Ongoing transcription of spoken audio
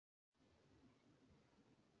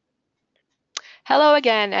Hello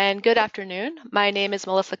again and good afternoon. My name is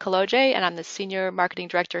Melissa Kaloje and I'm the Senior Marketing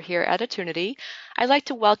Director here at Attunity. I'd like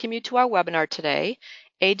to welcome you to our webinar today,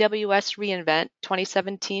 AWS reInvent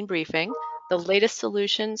 2017 Briefing, the latest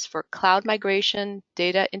solutions for cloud migration,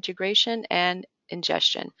 data integration, and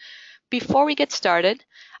ingestion. Before we get started,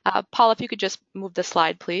 Paul, if you could just move the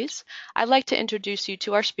slide, please. I'd like to introduce you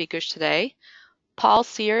to our speakers today. Paul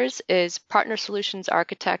Sears is Partner Solutions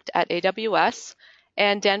Architect at AWS,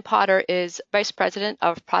 and Dan Potter is Vice President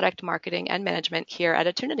of Product Marketing and Management here at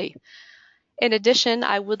Attunity. In addition,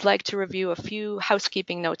 I would like to review a few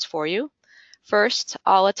housekeeping notes for you. First,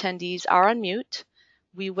 all attendees are on mute.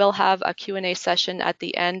 We will have a Q&A session at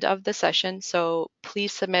the end of the session, so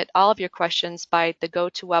please submit all of your questions by the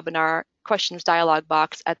GoToWebinar questions dialog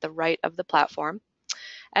box at the right of the platform.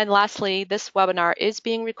 And lastly, this webinar is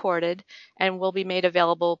being recorded and will be made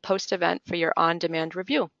available post-event for your on-demand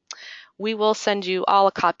review. We will send you all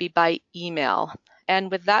a copy by email.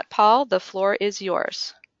 And with that, Paul, the floor is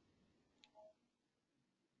yours.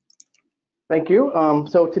 Thank you.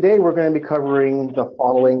 So today we're going to be covering the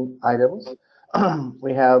following items.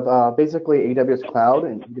 We have basically AWS Cloud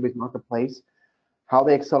and AWS Marketplace, how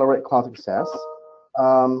they accelerate cloud success.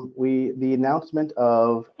 The announcement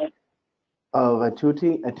of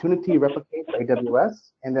Attunity Replicate for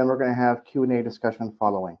AWS, and then we're going to have Q&A discussion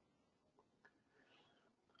following.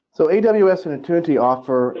 So AWS and Attunity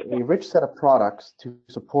offer a rich set of products to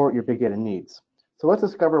support your big data needs. So let's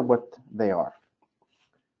discover what they are.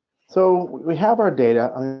 So we have our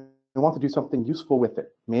data and we want to do something useful with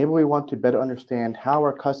it. Maybe we want to better understand how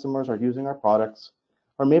our customers are using our products,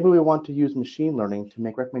 or maybe we want to use machine learning to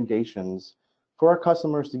make recommendations for our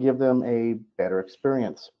customers to give them a better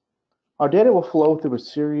experience. Our data will flow through a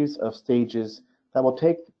series of stages that will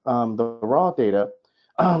take the raw data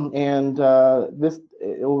and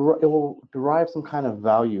it will derive some kind of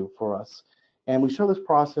value for us. And we show this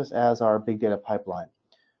process as our big data pipeline.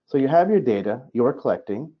 So you have your data you're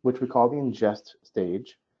collecting, which we call the ingest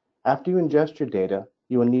stage. After you ingest your data,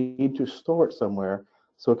 you will need to store it somewhere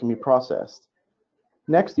so it can be processed.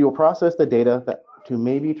 Next, you will process the data to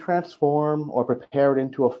maybe transform or prepare it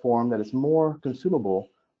into a form that is more consumable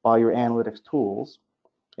by your analytics tools.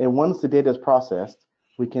 And once the data is processed,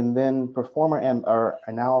 we can then perform our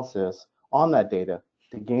analysis on that data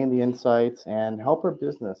to gain the insights and help our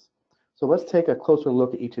business. So let's take a closer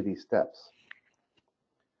look at each of these steps.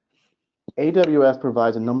 AWS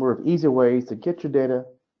provides a number of easy ways to get your data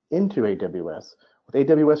into AWS. With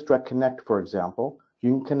AWS Direct Connect, for example,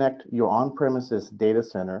 you can connect your on-premises data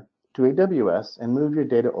center to AWS and move your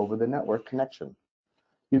data over the network connection.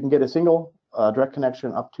 You can get a single direct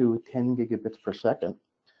connection up to 10 gigabits per second.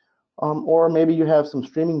 Or maybe you have some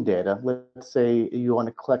streaming data. Let's say you want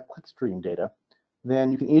to collect clickstream data.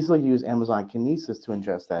 Then you can easily use Amazon Kinesis to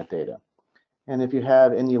ingest that data. And if you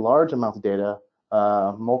have any large amounts of data,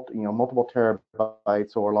 multiple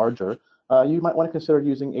terabytes or larger, you might want to consider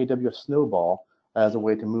using AWS Snowball as a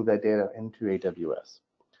way to move that data into AWS.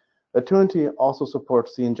 Attunity also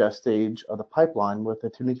supports the ingest stage of the pipeline with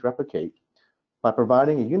Attunity Replicate by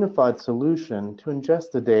providing a unified solution to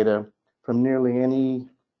ingest the data from nearly any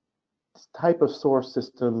type of source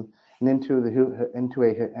system and into a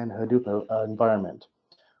Hadoop environment,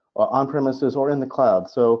 on premises or in the cloud.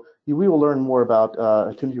 So we will learn more about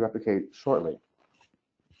Attunity Replicate shortly.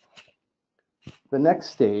 The next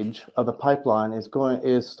stage of the pipeline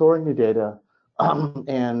is storing the data,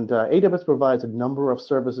 and AWS provides a number of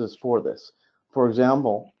services for this. For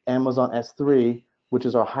example, Amazon S3, which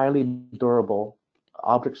is our highly durable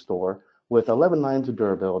object store with 11 nines of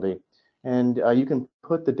durability, and you can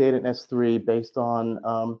put the data in S3 based on,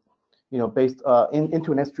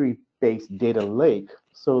 into an S3-based data lake,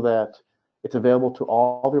 so that it's available to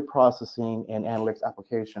all of your processing and analytics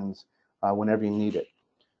applications whenever you need it.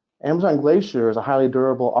 Amazon Glacier is a highly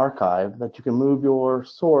durable archive that you can move your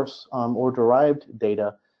source or derived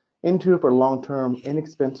data into for long-term,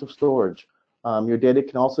 inexpensive storage. Your data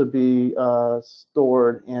can also be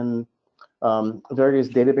stored in various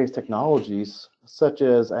database technologies, such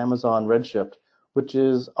as Amazon Redshift, which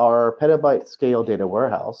is our petabyte scale data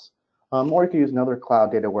warehouse, or you can use another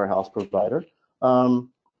cloud data warehouse provider,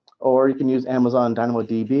 or you can use Amazon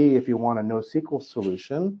DynamoDB if you want a NoSQL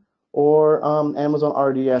solution, or Amazon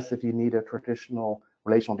RDS if you need a traditional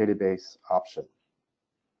relational database option.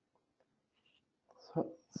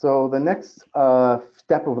 So the next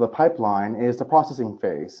step of the pipeline is the processing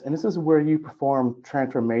phase, and this is where you perform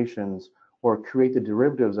transformations or create the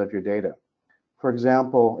derivatives of your data. For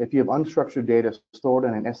example, if you have unstructured data stored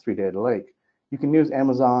in an S3 data lake, you can use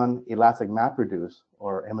Amazon Elastic MapReduce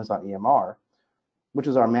or Amazon EMR, which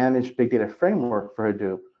is our managed big data framework for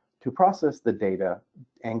Hadoop, to process the data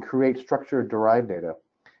and create structured derived data.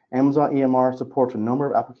 Amazon EMR supports a number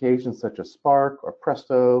of applications such as Spark or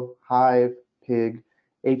Presto, Hive, Pig,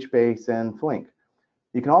 HBase, and Flink.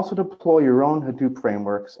 You can also deploy your own Hadoop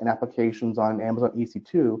frameworks and applications on Amazon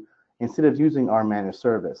EC2 instead of using our managed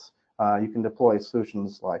service. You can deploy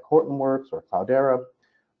solutions like Hortonworks or Cloudera.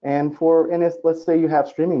 And let's say you have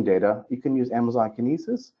streaming data, you can use Amazon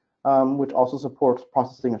Kinesis, which also supports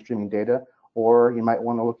processing of streaming data, or you might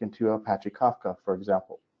want to look into Apache Kafka, for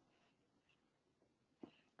example.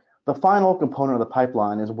 The final component of the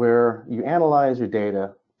pipeline is where you analyze your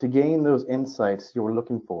data to gain those insights you were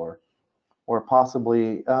looking for, or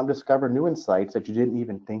possibly discover new insights that you didn't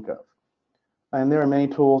even think of. And there are many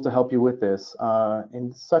tools to help you with this,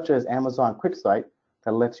 such as Amazon QuickSight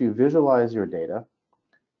that lets you visualize your data,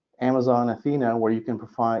 Amazon Athena, where you can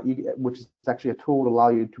which is actually a tool to allow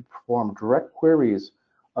you to perform direct queries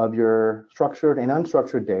of your structured and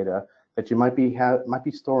unstructured data that you might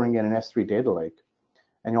be storing in an S3 data lake.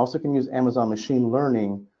 And you also can use Amazon Machine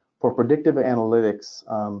Learning for predictive analytics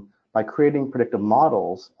by creating predictive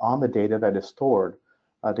models on the data that is stored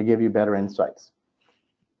to give you better insights.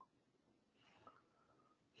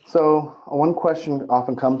 So one question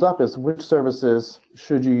often comes up is, which services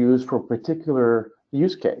should you use for a particular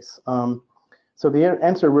use case? So the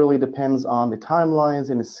answer really depends on the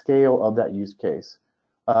timelines and the scale of that use case.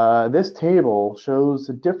 This table shows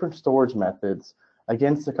the different storage methods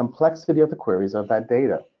against the complexity of the queries of that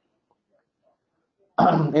data.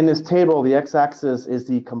 In this table, the x-axis is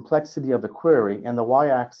the complexity of the query, and the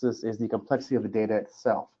y-axis is the complexity of the data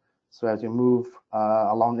itself. So as you move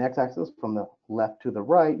along the x-axis from the left to the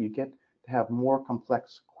right, you get to have more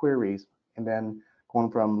complex queries, and then going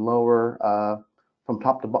from from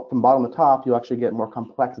bottom to top, you actually get more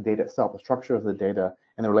complex data itself. The structure of the data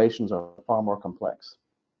and the relations are far more complex.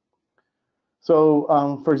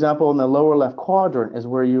 So, for example, in the lower left quadrant is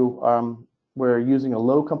where we're using a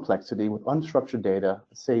low complexity with unstructured data,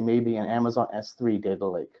 say maybe an Amazon S3 data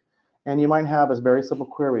lake. And you might have a very simple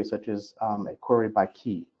query, such as a query by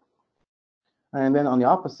key. And then on the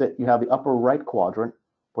opposite, you have the upper right quadrant,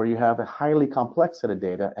 where you have a highly complex set of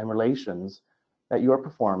data and relations that you are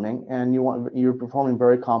performing, and you're performing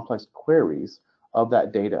very complex queries of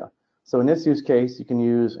that data. So in this use case, you can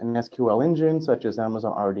use an SQL engine, such as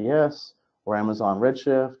Amazon RDS, or Amazon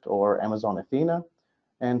Redshift, or Amazon Athena.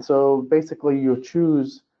 And so basically you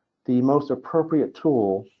choose the most appropriate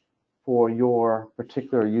tool for your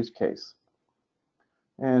particular use case.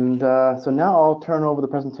 And so now I'll turn over the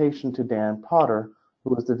presentation to Dan Potter,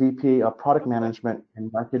 who is the VP of Product Management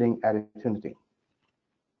and Marketing at Attunity.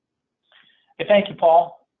 Hey, thank you,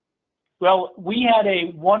 Paul. Well, we had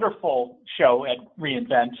a wonderful show at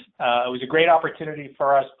reInvent. It was a great opportunity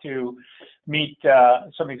for us to meet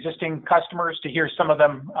some existing customers, to hear some of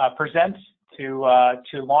them present, to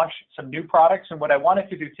launch some new products. And what I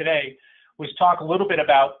wanted to do today was talk a little bit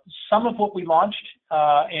about some of what we launched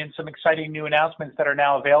and some exciting new announcements that are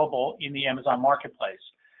now available in the Amazon Marketplace.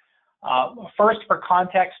 First, for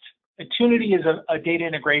context, Attunity is a data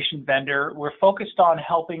integration vendor. We're focused on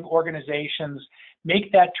helping organizations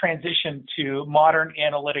make that transition to modern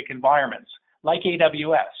analytic environments like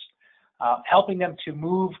AWS, helping them to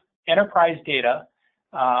move enterprise data,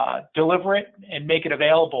 deliver it, and make it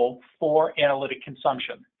available for analytic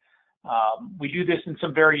consumption. We do this in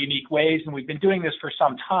some very unique ways, and we've been doing this for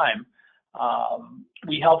some time.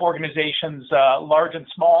 We help organizations large and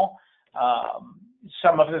small.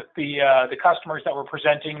 Some of the customers that were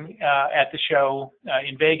presenting at the show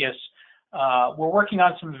in Vegas we're working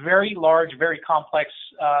on some very large, very complex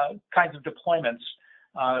kinds of deployments.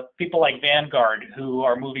 People like Vanguard, who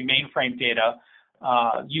are moving mainframe data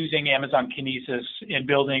using Amazon Kinesis and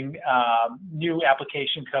building new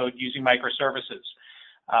application code using microservices.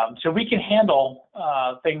 So we can handle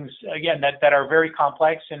things, again, that are very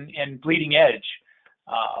complex and bleeding edge.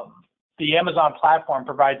 The Amazon platform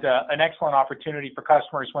provides an excellent opportunity for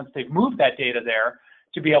customers once they've moved that data there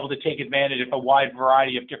to be able to take advantage of a wide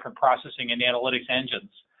variety of different processing and analytics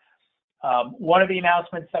engines. One of the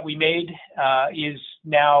announcements that we made is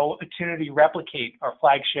now Attunity Replicate, our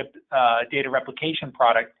flagship data replication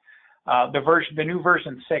product. The new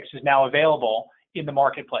version 6 is now available in the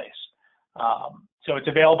marketplace. So it's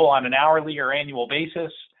available on an hourly or annual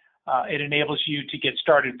basis. It enables you to get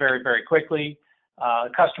started very, very quickly.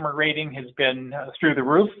 Customer rating has been through the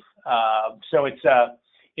roof. So it's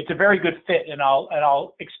a very good fit, and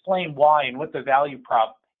I'll explain why and what the value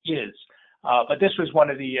prop is. But this was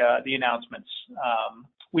one of the announcements.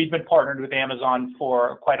 We've been partnered with Amazon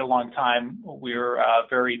for quite a long time. We're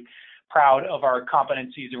very proud of our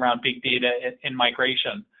competencies around big data and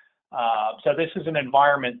migration. So this is an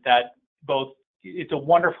environment that it's a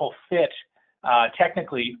wonderful fit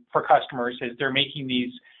technically for customers as they're making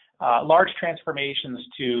these large transformations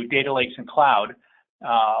to data lakes and cloud.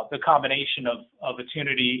 The combination of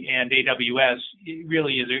Attunity and AWS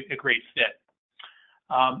really is a great fit.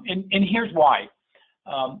 And here's why.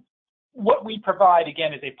 What we provide,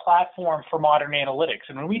 again, is a platform for modern analytics.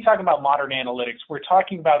 And when we talk about modern analytics, we're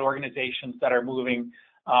talking about organizations that are moving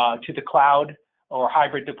to the cloud or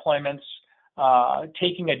hybrid deployments,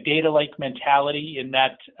 taking a data lake mentality in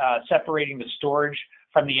that separating the storage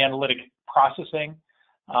from the analytic processing,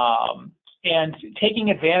 and taking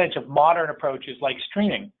advantage of modern approaches like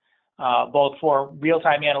streaming, both for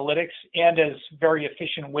real-time analytics and as very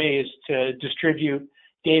efficient ways to distribute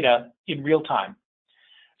data in real time.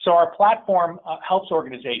 So our platform helps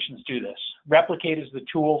organizations do this. Replicate is the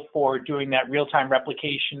tool for doing that real-time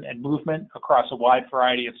replication and movement across a wide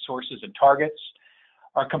variety of sources and targets.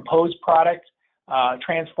 Our Compose product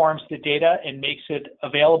transforms the data and makes it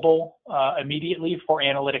available immediately for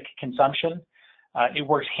analytic consumption. It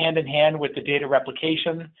works hand in hand with the data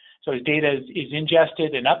replication. So as data is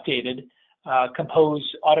ingested and updated, Compose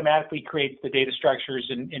automatically creates the data structures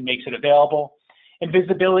and makes it available. And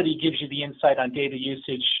visibility gives you the insight on data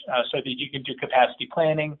usage so that you can do capacity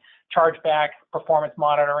planning, chargeback, performance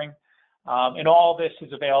monitoring. And all this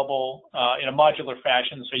is available in a modular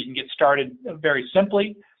fashion, so you can get started very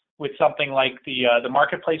simply with something like the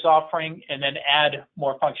marketplace offering, and then add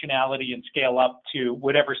more functionality and scale up to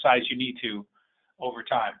whatever size you need to over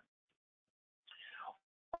time.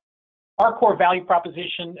 Our core value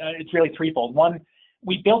proposition, it's really threefold. One,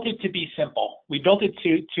 we built it to be simple. We built it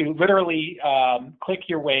to literally click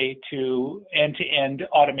your way to end-to-end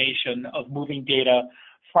automation of moving data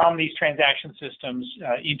from these transaction systems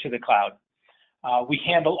into the cloud. We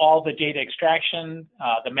handle all the data extraction,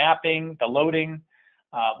 the mapping, the loading.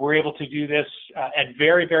 We're able to do this at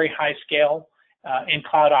very, very high scale and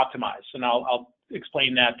cloud optimized. And I'll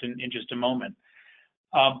explain that in just a moment.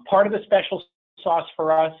 Part of the special sauce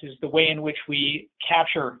for us is the way in which we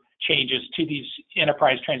capture changes to these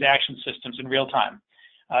enterprise transaction systems in real time.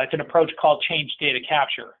 It's an approach called change data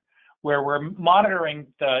capture, where we're monitoring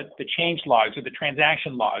the change logs or the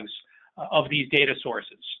transaction logs of these data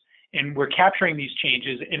sources. And we're capturing these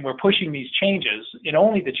changes and we're pushing these changes, and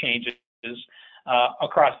only the changes,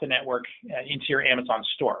 across the network into your Amazon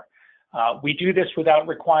store. We do this without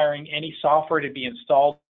requiring any software to be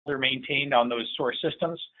installed or maintained on those source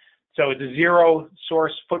systems. So it's a zero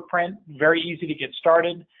source footprint, very easy to get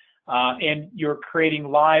started. And you're creating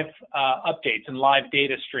live updates and live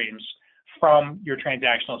data streams from your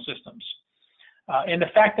transactional systems. And the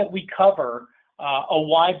fact that we cover a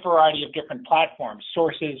wide variety of different platforms,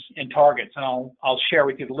 sources, and targets, and I'll share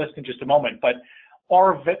with you the list in just a moment, but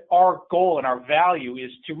our goal and our value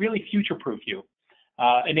is to really future-proof you,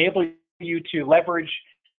 enable you to leverage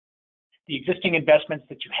the existing investments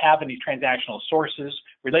that you have in these transactional sources,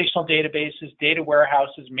 relational databases, data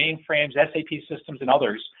warehouses, mainframes, SAP systems, and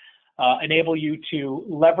others, enable you to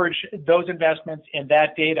leverage those investments and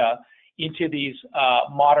that data into these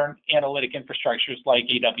modern analytic infrastructures like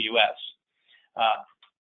AWS.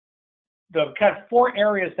 The kind of four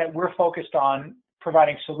areas that we're focused on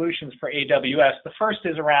providing solutions for AWS, the first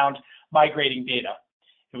is around migrating data.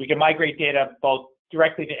 And we can migrate data both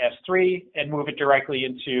directly to S3 and move it directly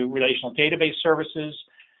into relational database services.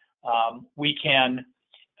 We can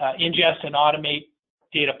ingest and automate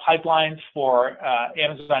data pipelines for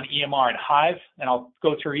Amazon EMR and Hive, and I'll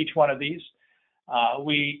go through each one of these.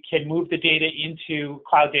 We can move the data into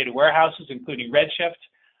cloud data warehouses, including Redshift,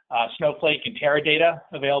 Snowflake, and Teradata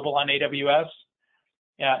available on AWS.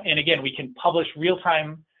 And again, we can publish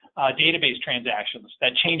real-time database transactions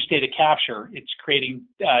that change data capture. It's creating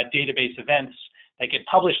database events that get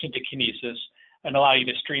published into Kinesis and allow you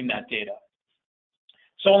to stream that data.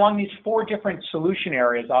 So along these four different solution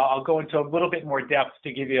areas, I'll go into a little bit more depth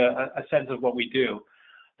to give you a sense of what we do.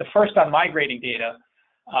 The first on migrating data,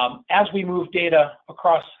 as we move data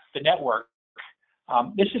across the network,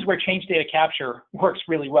 this is where change data capture works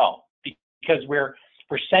really well, because we're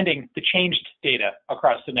sending the changed data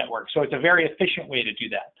across the network. So it's a very efficient way to do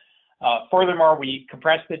that. Furthermore, we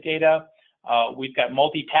compress the data. We've got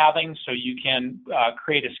multi-pathing, so you can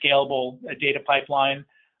create a scalable data pipeline.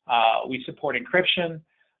 We support encryption,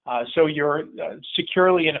 so you're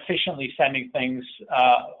securely and efficiently sending things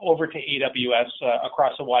over to AWS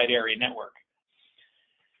across a wide area network.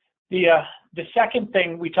 The second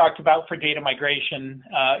thing we talked about for data migration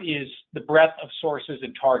is the breadth of sources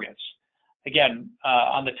and targets. Again,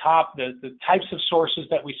 on the top, the types of sources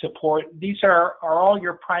that we support, these are all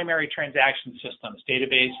your primary transaction systems,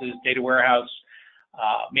 databases, data warehouse,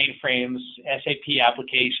 mainframes, SAP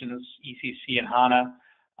applications, ECC and HANA.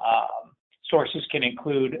 Sources can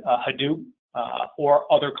include Hadoop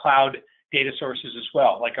or other cloud data sources as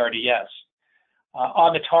well, like RDS.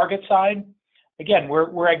 On the target side, again,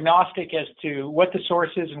 we're agnostic as to what the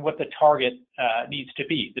source is and what the target needs to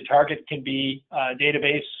be. The target can be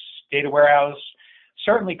database, data warehouse,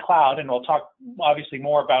 certainly cloud, and we'll talk obviously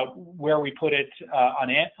more about where we put it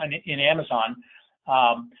in Amazon.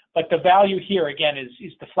 But the value here, again,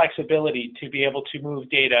 is the flexibility to be able to move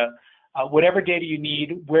data, whatever data you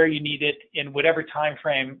need, where you need it, in whatever time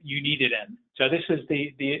frame you need it in. So this is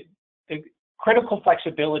the critical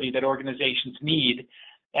flexibility that organizations need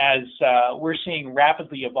as we're seeing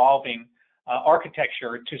rapidly evolving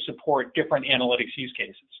architecture to support different analytics use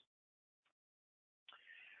cases.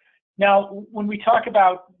 Now, when we talk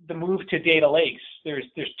about the move to data lakes, there's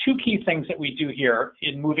two key things that we do here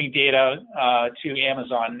in moving data to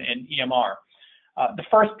Amazon and EMR. The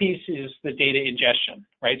first piece is the data ingestion,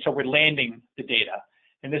 right? So we're landing the data,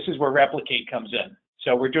 and this is where Replicate comes in.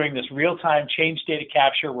 So we're doing this real-time change data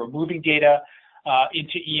capture. We're moving data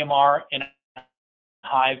into EMR and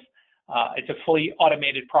Hive. It's a fully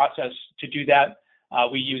automated process to do that.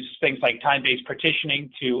 We use things like time-based partitioning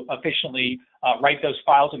to efficiently write those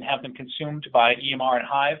files and have them consumed by EMR and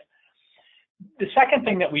Hive. The second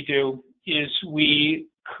thing that we do is we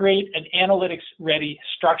create an analytics-ready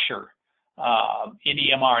structure in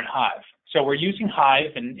EMR and Hive. So we're using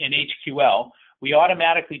Hive and HQL. We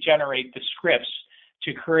automatically generate the scripts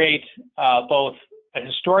to create both a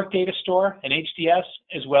historic data store, an HDS,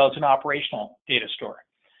 as well as an operational data store.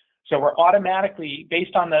 So we're automatically,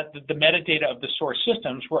 based on the metadata of the source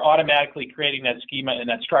systems, we're automatically creating that schema and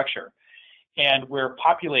that structure. And we're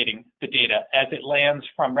populating the data. As it lands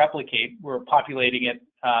from Replicate, we're populating it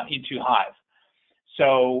into Hive.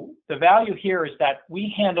 So the value here is that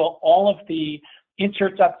we handle all of the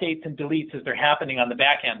inserts, updates, and deletes as they're happening on the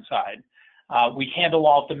back-end side. We handle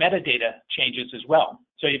all of the metadata changes as well.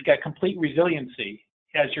 So you've got complete resiliency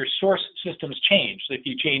as your source systems change. So if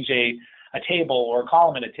you change a table or a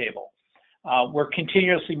column in a table, we're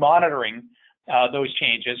continuously monitoring those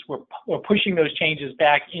changes. We're pushing those changes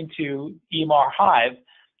back into EMR Hive,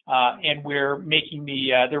 and we're making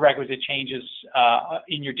the requisite changes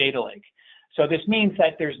in your data lake. So this means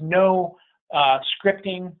that there's no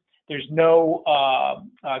scripting, there's no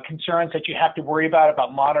concerns that you have to worry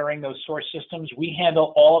about monitoring those source systems. We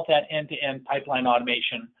handle all of that end-to-end pipeline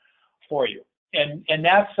automation for you. And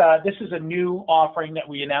that's this is a new offering that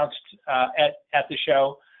we announced at the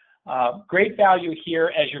show. Great value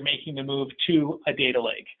here as you're making the move to a data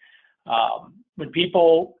lake. When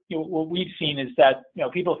people, what we've seen is that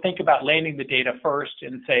people think about landing the data first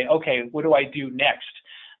and say, okay, what do I do next?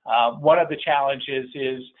 One of the challenges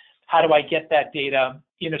is how do I get that data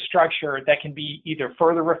in a structure that can be either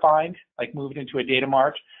further refined, like moved into a data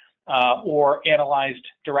mart, or analyzed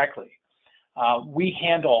directly. We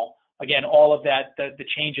handle, again, all of that, the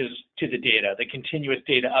changes to the data, the continuous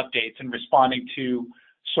data updates, and responding to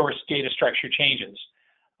source data structure changes.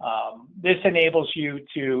 This enables you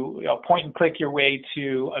to point and click your way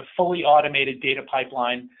to a fully automated data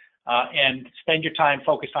pipeline and spend your time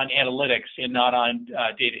focused on analytics and not on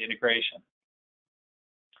data integration.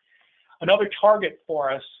 Another target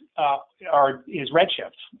for us is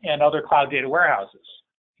Redshift and other cloud data warehouses.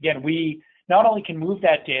 Again, we not only can move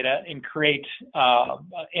that data and create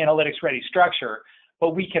analytics-ready structure,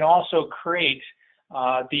 but we can also create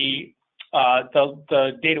the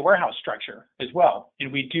data warehouse structure as well.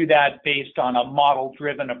 And we do that based on a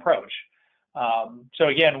model-driven approach. So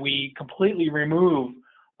again, we completely remove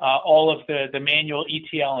all of the manual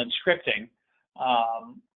ETL and scripting,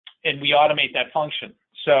 and we automate that function.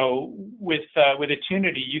 So with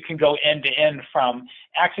Attunity, you can go end-to-end from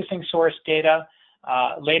accessing source data,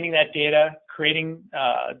 landing that data, creating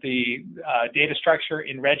the data structure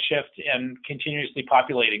in Redshift, and continuously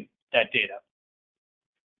populating that data.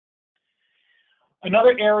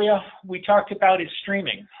 Another area we talked about is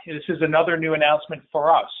streaming. This is another new announcement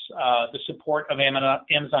for us, the support of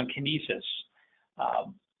Amazon Kinesis.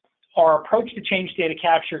 Our approach to change data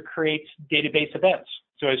capture creates database events.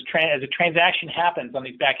 So as a transaction happens on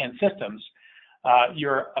these back-end systems,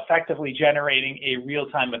 you're effectively generating a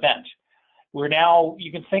real-time event. We're now,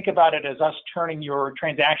 you can think about it as us turning your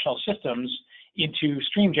transactional systems into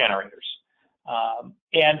stream generators.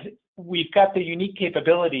 And we've got the unique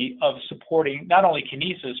capability of supporting not only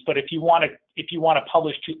Kinesis, but if you want to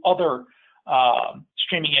publish to other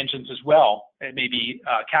streaming engines as well, it may be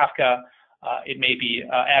Kafka, it may be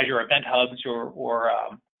Azure Event Hubs or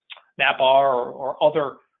MapR or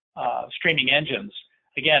other streaming engines.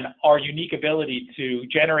 Again, our unique ability to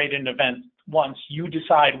generate an event once, you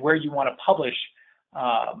decide where you want to publish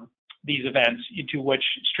these events into which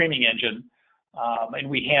streaming engine, and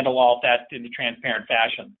we handle all of that in a transparent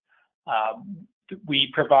fashion. We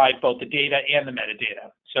provide both the data and the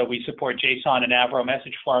metadata. So we support JSON and Avro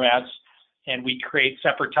message formats, and we create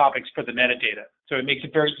separate topics for the metadata. So it makes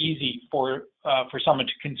it very easy for someone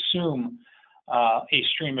to consume a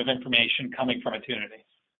stream of information coming from Attunity.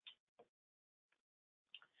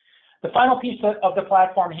 The final piece of the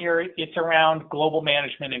platform here, it's around global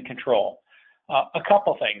management and control. A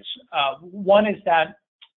couple things. One is that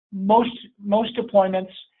most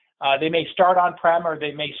deployments, they may start on-prem or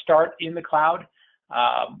they may start in the cloud.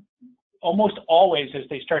 Almost always, as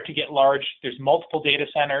they start to get large, there's multiple data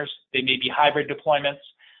centers. They may be hybrid deployments.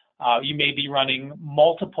 You may be running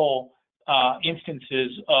multiple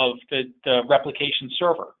instances of the replication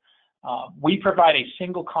server. We provide a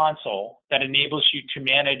single console that enables you to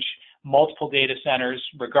manage multiple data centers,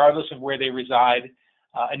 regardless of where they reside,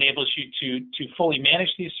 enables you to fully manage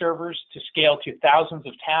these servers, to scale to thousands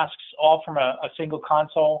of tasks, all from a single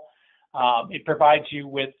console. It provides you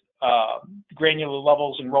with granular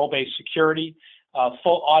levels and role-based security,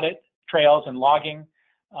 full audit trails and logging,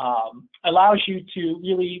 allows you to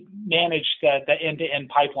really manage the end-to-end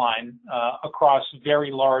pipeline across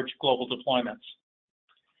very large global deployments.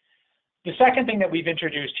 The second thing that we've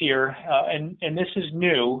introduced here, and this is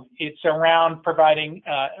new, it's around providing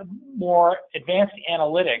more advanced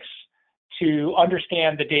analytics to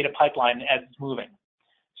understand the data pipeline as it's moving.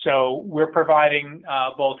 So we're providing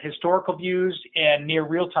both historical views and near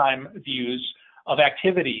real-time views of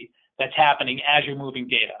activity that's happening as you're moving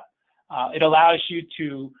data. It allows you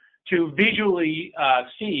to visually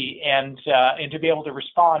see and to be able to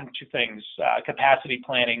respond to things, capacity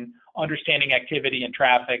planning, understanding activity and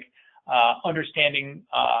traffic, understanding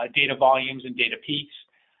data volumes and data peaks.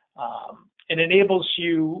 It enables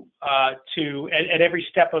you to, at every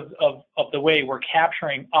step of the way, we're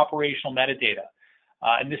capturing operational metadata.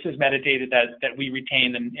 And this is metadata that we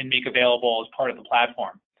retain and make available as part of the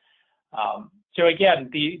platform. So again,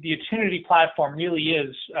 the Attunity platform really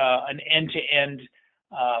is an end-to-end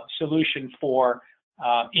solution for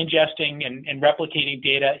ingesting and replicating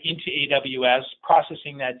data into AWS,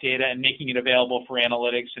 processing that data and making it available for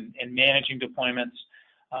analytics and managing deployments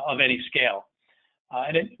of any scale.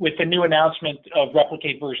 With the new announcement of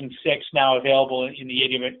Replicate version 6 now available in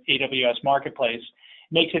the AWS marketplace,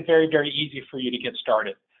 makes it very, very easy for you to get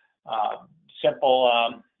started.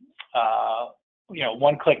 Simple,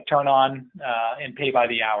 one-click turn on and pay by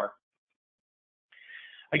the hour.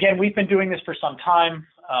 Again, we've been doing this for some time.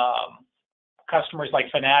 Customers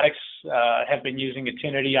like Fanatics have been using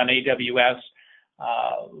Attunity on AWS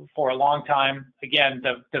for a long time. Again,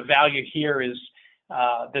 the value here is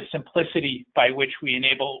the simplicity by which we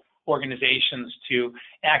enable organizations to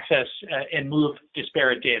access and move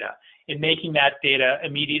disparate data, in making that data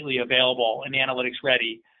immediately available and analytics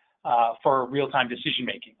ready for real-time decision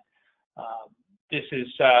making. This is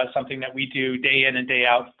something that we do day in and day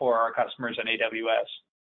out for our customers on AWS.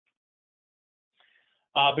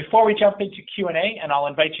 Before we jump into Q&A, and I'll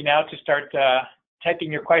invite you now to start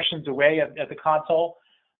typing your questions away at the console.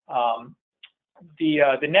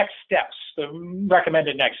 The next steps, the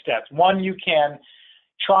recommended next steps. One, you can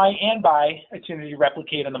try and buy Attunity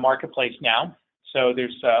Replicate on the marketplace now. So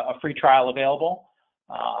there's a free trial available.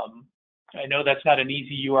 I know that's not an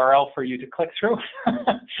easy URL for you to click through,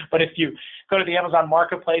 but if you go to the Amazon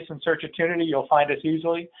Marketplace and search Attunity, you'll find us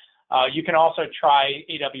easily. You can also try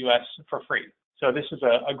AWS for free. So this is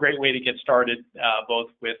a great way to get started, both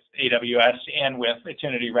with AWS and with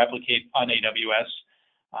Attunity Replicate on AWS,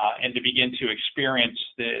 and to begin to experience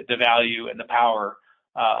the value and the power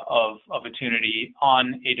of Attunity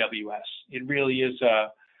on AWS. It really is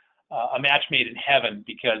a match made in heaven,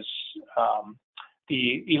 because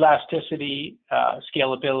the elasticity,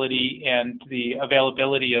 scalability, and the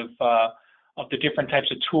availability of the different types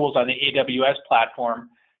of tools on the AWS platform,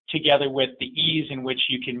 together with the ease in which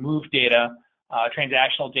you can move data,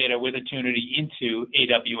 transactional data with Attunity into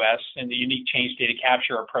AWS, and the unique change data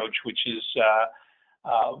capture approach, which is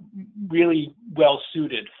really well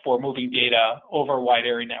suited for moving data over a wide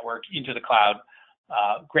area network into the cloud.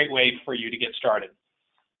 Great way for you to get started.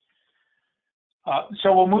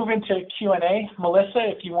 So we'll move into Q&A. Melissa,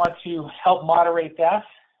 if you want to help moderate that.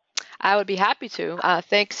 I would be happy to.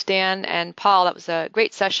 Thanks, Dan and Paul. That was a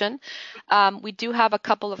great session. We do have a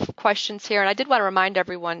couple of questions here, and I did want to remind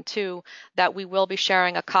everyone, too, that we will be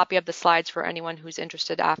sharing a copy of the slides for anyone who's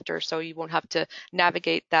interested after, so you won't have to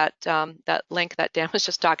navigate that link that Dan was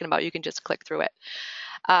just talking about. You can just click through it.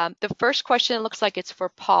 The first question looks like it's for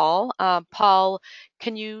Paul. Paul,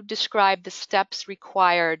 can you describe the steps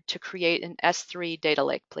required to create an S3 data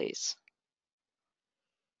lake, please?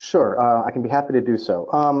 Sure, I can be happy to do so.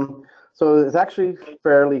 So it's actually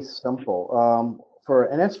fairly simple. For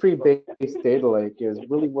an S3-based data lake is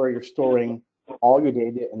really where you're storing all your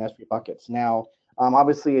data in S3 buckets. Now,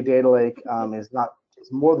 obviously, a data lake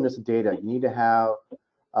it's more than just a data. You need to have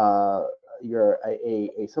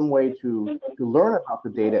some way to learn about the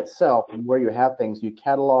data itself and where you have things. You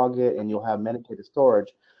catalog it, and you'll have metadata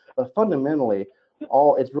storage. But fundamentally,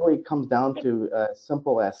 it really comes down to as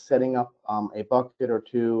simple as setting up a bucket or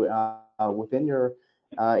two within your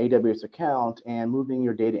AWS account and moving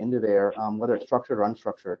your data into there, whether it's structured or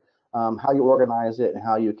unstructured. How you organize it and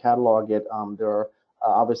how you catalog it, there are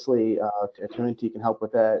obviously Attunity can help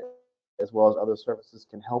with that, as well as other services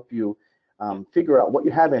can help you figure out what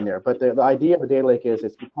you have in there. But the idea of a data lake is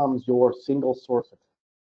it becomes your single source of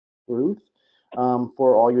truth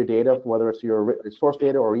for all your data, whether it's your source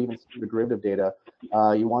data or even your derivative data.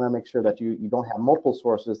 You want to make sure that you don't have multiple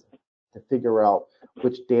sources to figure out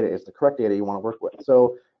which data is the correct data you want to work with.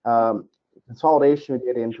 So consolidation of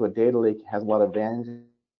data into a data lake has a lot of advantages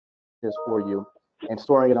for you, and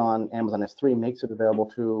storing it on Amazon S3 makes it available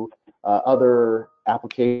to other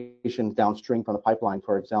applications downstream from the pipeline.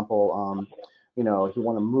 For example, if you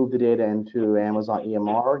want to move the data into Amazon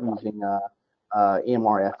EMR using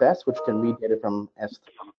EMR FS, which can read data from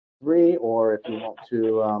S3, or if you want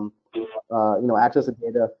to access the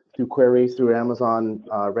data through queries through Amazon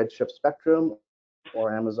Redshift Spectrum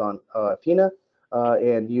or Amazon Athena,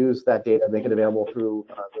 and use that data, make it available through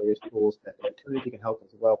various tools that Attunity can help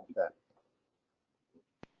as well with that.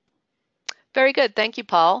 Very good. Thank you,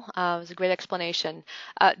 Paul. It was a great explanation.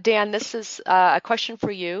 Dan, this is a question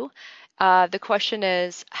for you. The question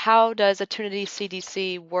is, how does Attunity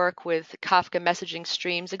CDC work with Kafka messaging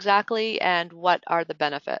streams exactly, and what are the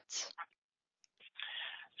benefits?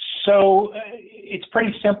 So it's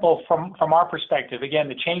pretty simple from our perspective. Again,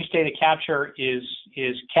 the change data capture is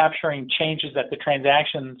capturing changes at the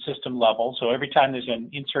transaction system level. So every time there's an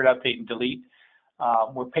insert, update, and delete,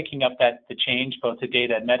 we're picking up the change, both the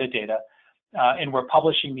data and metadata, and we're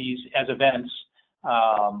publishing these as events.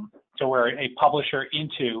 So we're a publisher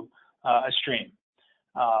into a stream.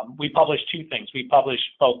 We publish two things. We publish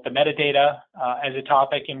both the metadata as a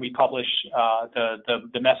topic, and we publish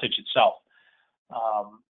the message itself.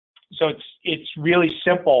 So it's really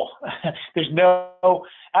simple. There's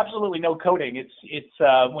absolutely no coding. It's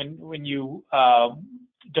when you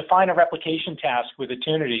define a replication task with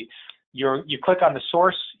Attunity, you click on the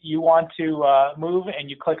source you want to move, and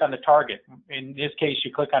you click on the target. In this case,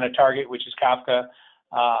 you click on a target, which is Kafka.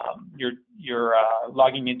 You're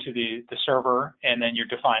logging into the server, and then you're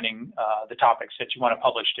defining the topics that you want to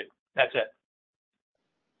publish to. That's it.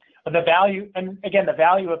 But the value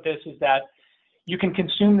of this is that you can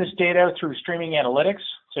consume this data through streaming analytics,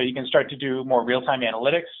 so you can start to do more real-time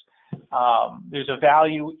analytics. There's a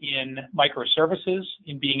value in microservices,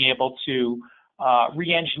 in being able to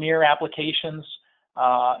re-engineer applications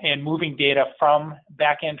and moving data from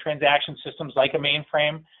back-end transaction systems like a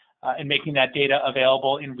mainframe and making that data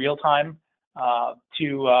available in real time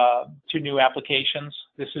to new applications.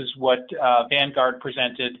 This is what Vanguard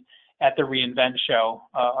presented at the reInvent show,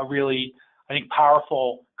 a really, I think,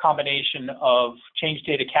 powerful combination of change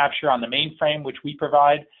data capture on the mainframe, which we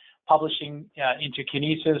provide, publishing into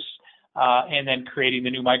Kinesis, and then creating the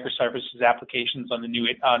new microservices applications on the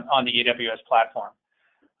AWS platform.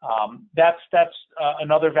 That's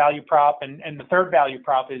another value prop, and the third value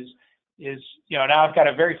prop is now I've got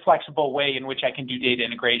a very flexible way in which I can do data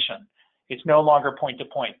integration. It's no longer point to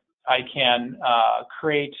point. I can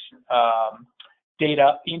create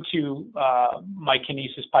data into my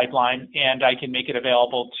Kinesis pipeline, and I can make it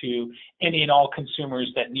available to any and all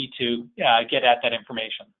consumers that need to get at that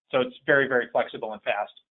information. So it's very, very flexible and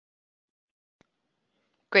fast.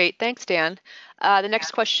 Great, thanks, Dan. The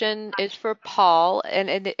next question is for Paul, and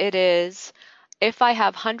it is, if I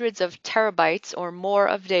have hundreds of terabytes or more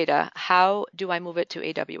of data, how do I move it to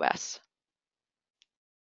AWS?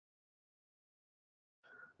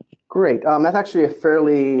 Great. That's actually a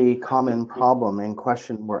fairly common problem and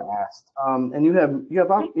question we're asked. And you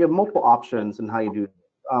have multiple options in how you do it.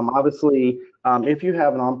 Obviously, if you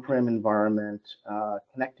have an on-prem environment,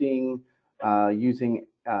 connecting using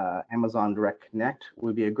Amazon Direct Connect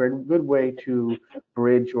would be a good way to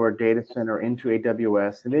bridge your data center into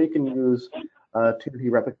AWS, and then you can use Attunity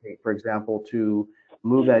Replicate, for example, to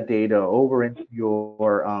move that data over into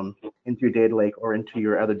your data lake or into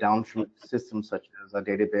your other downstream systems, such as a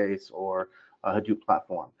database or a Hadoop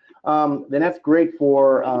platform. Then that's great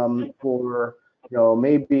for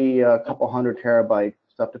maybe a couple hundred terabytes.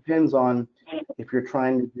 Stuff depends on if you're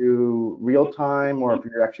trying to do real time or if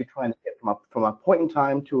you're actually trying to get from a point in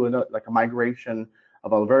time to like a migration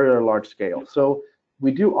of a very, very large scale. So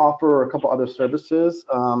we do offer a couple other services,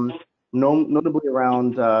 notably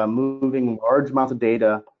around moving large amounts of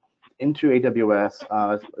data into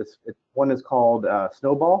AWS. One is called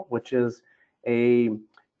Snowball, which is a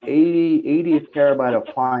 80 terabyte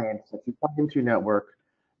appliance that you plug into your network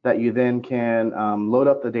that you then can load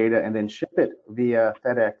up the data and then ship it via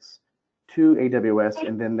FedEx to AWS,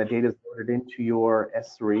 and then the data is loaded into your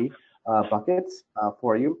S3 buckets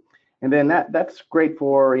for you. And then that's great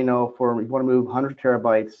for, for if you want to move 100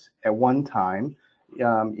 terabytes at one time,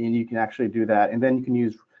 and you can actually do that. And then you can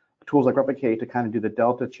use tools like Replicate to kind of do the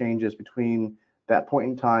delta changes between that point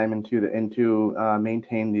in time and to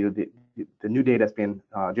maintain the new data that's been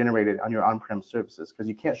generated on your on-prem services, because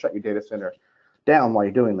you can't shut your data center down while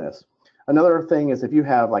you're doing this. Another thing is if you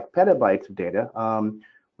have like petabytes of data,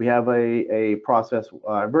 we have a process,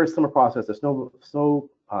 a very similar process to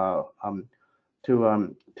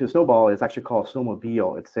Snowball is actually called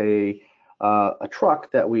Snowmobile. It's a truck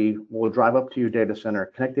that we will drive up to your data center,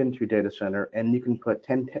 connect into your data center, and you can put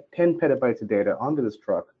 10 petabytes of data onto this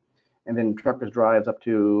truck, and then the truck drives up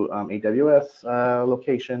to AWS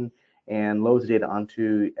location and loads data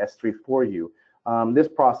onto S3 for you. This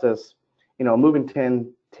process, moving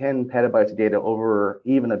 10 petabytes of data over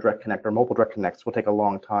even a direct connect or multiple direct connects will take a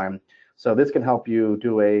long time. So this can help you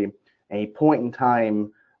do a point in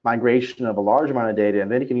time migration of a large amount of data, and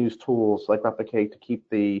then you can use tools like Replicate to keep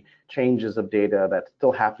the changes of data that's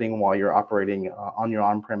still happening while you're operating on your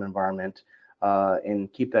on-prem environment,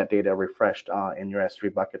 and keep that data refreshed in your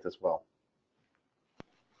S3 buckets as well.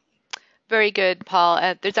 Very good,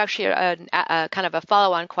 Paul. There's actually a kind of a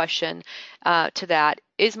follow-on question to that.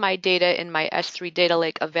 Is my data in my S3 data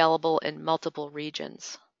lake available in multiple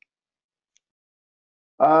regions?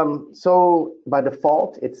 So by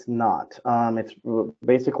default, it's not. It's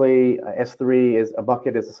basically S3 is a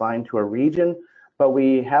bucket is assigned to a region, but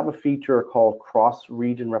we have a feature called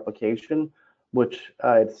cross-region replication, which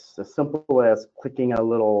it's as simple as clicking a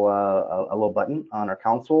little button on our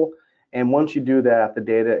console. And once you do that, the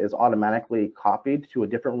data is automatically copied to a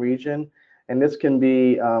different region. And this can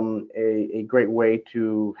be a great way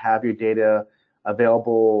to have your data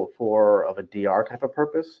available for a DR type of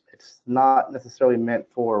purpose. It's not necessarily meant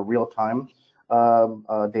for real-time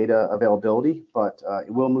data availability, but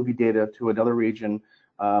it will move your data to another region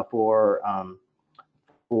primarily for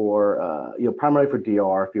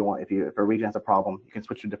DR. If a region has a problem, you can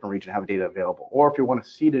switch to a different region and have data available. Or if you want to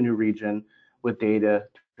seed a new region with data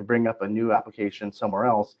to bring up a new application somewhere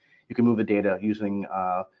else, you can move the data using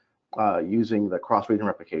the cross-region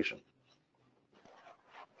replication.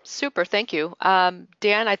 Super, thank you.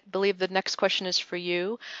 Dan, I believe the next question is for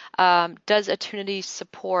you. Does Attunity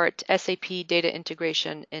support SAP data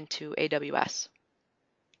integration into AWS?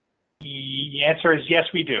 The answer is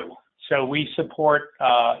yes, we do. So we support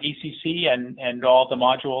ECC and all the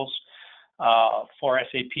modules for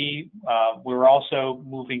SAP. We're also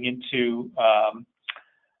moving into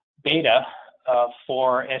beta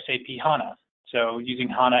for SAP HANA. So using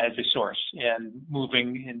HANA as a source and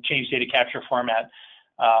moving in change data capture format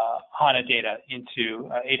HANA data into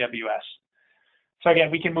AWS. So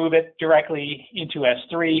again, we can move it directly into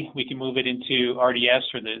S3. We can move it into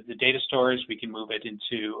RDS or the data stores. We can move it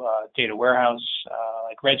into data warehouse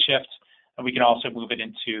like Redshift, and we can also move it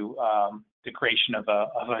into the creation of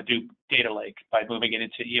a Hadoop data lake by moving it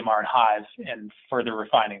into EMR and Hive and further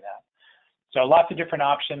refining that. So lots of different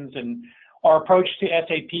options. And our approach to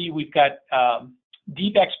SAP, we've got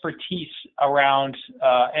deep expertise around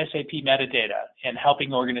SAP metadata and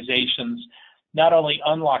helping organizations not only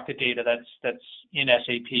unlock the data that's in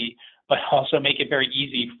SAP, but also make it very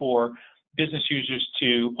easy for business users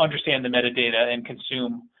to understand the metadata and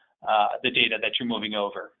consume the data that you're moving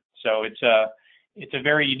over. So it's a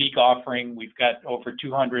very unique offering. We've got over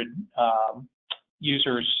 200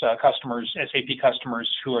 users, customers, SAP customers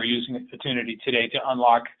who are using Attunity today to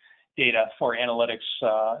unlock data for analytics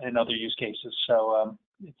and other use cases. So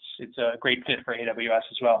it's a great fit for AWS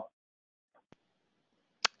as well.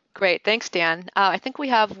 Great, thanks, Dan. I think we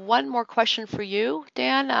have one more question for you,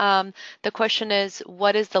 Dan. The question is,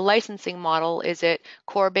 what is the licensing model? Is it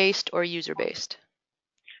core-based or user-based?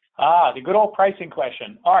 The good old pricing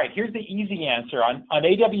question. All right, here's the easy answer. On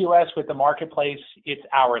AWS with the marketplace, it's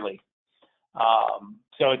hourly.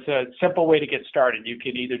 So it's a simple way to get started. You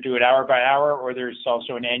can either do it hour by hour, or there's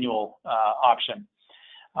also an annual option.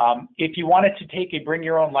 If you wanted to take a bring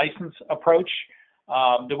your own license approach,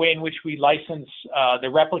 The way in which we license the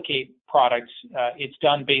replicate products, it's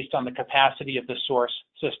done based on the capacity of the source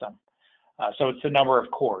system. So it's the number of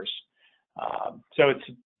cores. So it's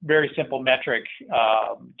a very simple metric.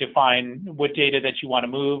 Define what data that you want to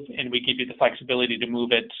move, and we give you the flexibility to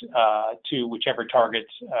move it to whichever target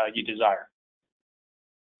you desire.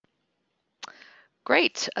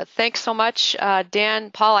 Great. Thanks so much,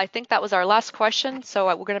 Dan. Paul, I think that was our last question, so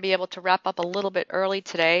we're going to be able to wrap up a little bit early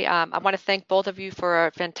today. I want to thank both of you for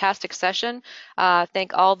a fantastic session.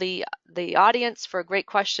 Thank all the audience for great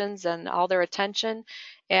questions and all their attention,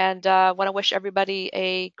 and want to wish everybody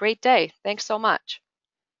a great day. Thanks so much.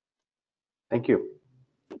 Thank you.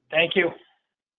 Thank you.